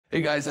Hey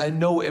guys, I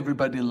know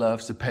everybody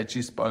loves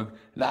Apache Spark,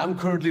 and I'm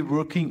currently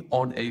working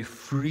on a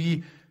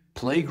free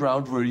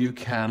playground where you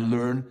can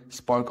learn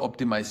Spark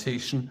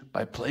optimization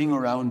by playing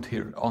around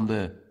here on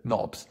the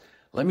knobs.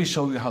 Let me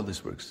show you how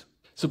this works.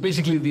 So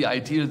basically the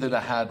idea that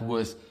I had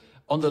was,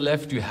 on the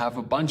left you have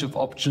a bunch of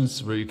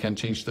options where you can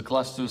change the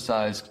cluster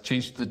size,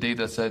 change the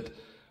data set,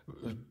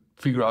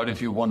 figure out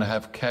if you want to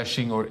have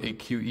caching or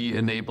AQE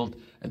enabled,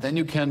 and then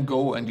you can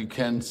go and you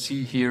can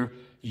see here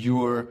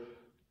your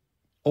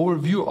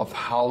overview of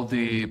how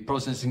the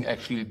processing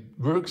actually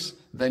works.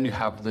 Then you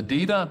have the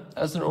data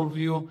as an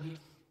overview,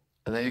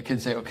 and then you can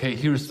say, okay,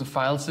 here's the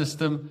file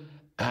system,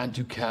 and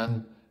you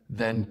can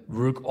then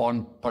work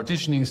on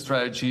partitioning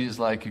strategies,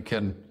 like you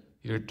can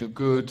here to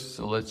good,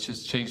 so let's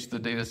just change the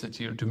data set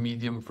here to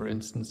medium, for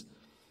instance,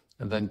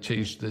 and then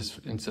change this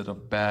instead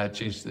of bad,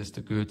 change this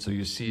to good, so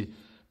you see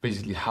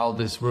basically how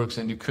this works.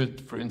 And you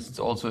could, for instance,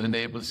 also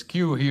enable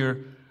skew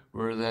here,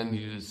 where then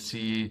you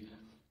see,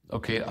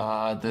 okay,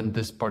 then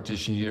this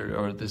partition here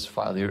or this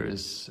file here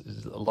is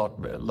a lot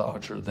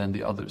larger than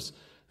the others.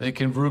 They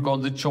can work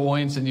on the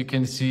joins, and you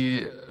can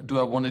see, do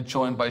I want to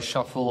join by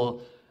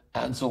shuffle,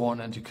 and so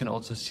on. And you can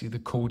also see the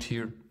code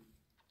here.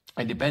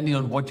 And depending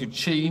on what you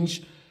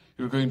change,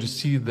 you're going to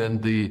see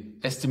then the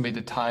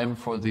estimated time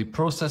for the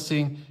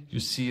processing. You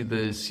see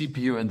the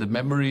CPU and the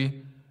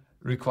memory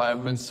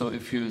requirements. So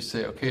if you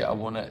say, okay, I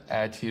want to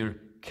add here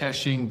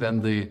caching,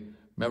 then the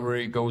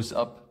memory goes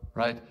up,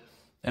 right?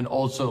 And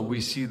also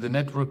we see the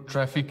network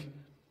traffic.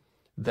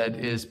 That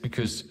is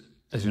because,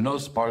 as you know,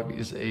 Spark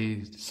is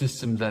a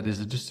system that is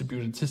a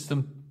distributed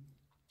system,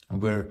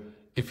 where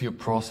if you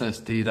process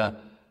data,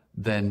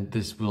 then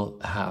this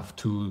will have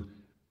to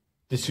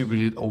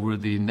distribute it over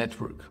the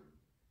network.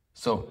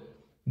 So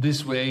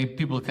this way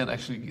people can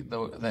actually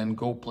then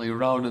go play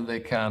around, and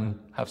they can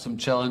have some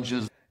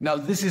challenges. Now,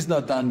 this is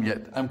not done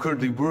yet. I'm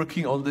currently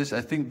working on this.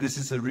 I think this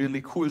is a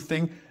really cool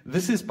thing.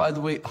 This is, by the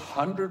way,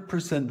 100%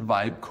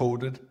 vibe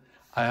coded.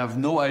 I have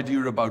no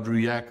idea about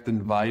React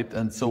and Vite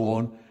and so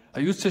on. I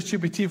use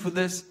ChatGPT for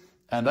this,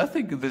 and I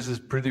think this is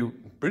pretty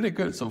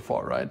good so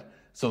far, right?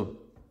 So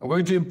I'm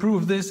going to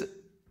improve this.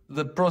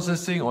 The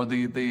processing or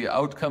the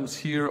outcomes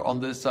here on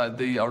this side,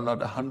 they are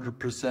not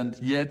 100%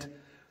 yet,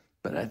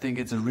 but I think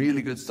it's a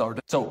really good start.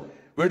 So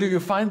where do you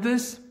find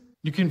this?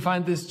 You can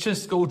find this,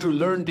 just go to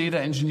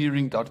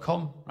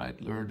learndataengineering.com, right?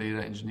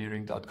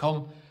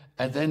 learndataengineering.com.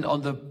 And then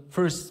on the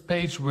first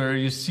page where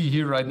you see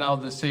here right now,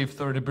 the save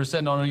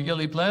 30% on a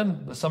yearly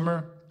plan, the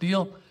summer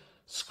deal,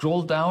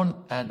 scroll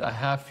down, and I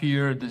have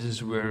here, this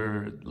is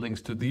where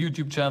links to the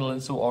YouTube channel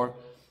and so on.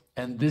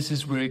 And this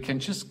is where you can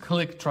just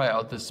click, try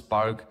out the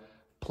Spark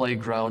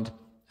playground,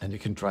 and you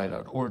can try it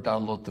out, or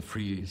download the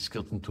free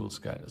Skills and Tools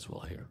guide as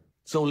well here.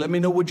 So let me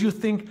know what you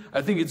think.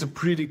 I think it's a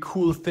pretty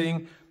cool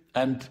thing,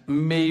 and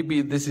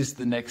maybe this is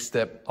the next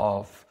step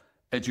of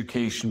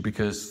education,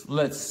 because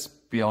let's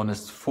be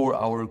honest,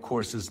 4-hour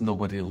courses,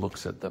 nobody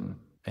looks at them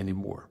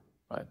anymore.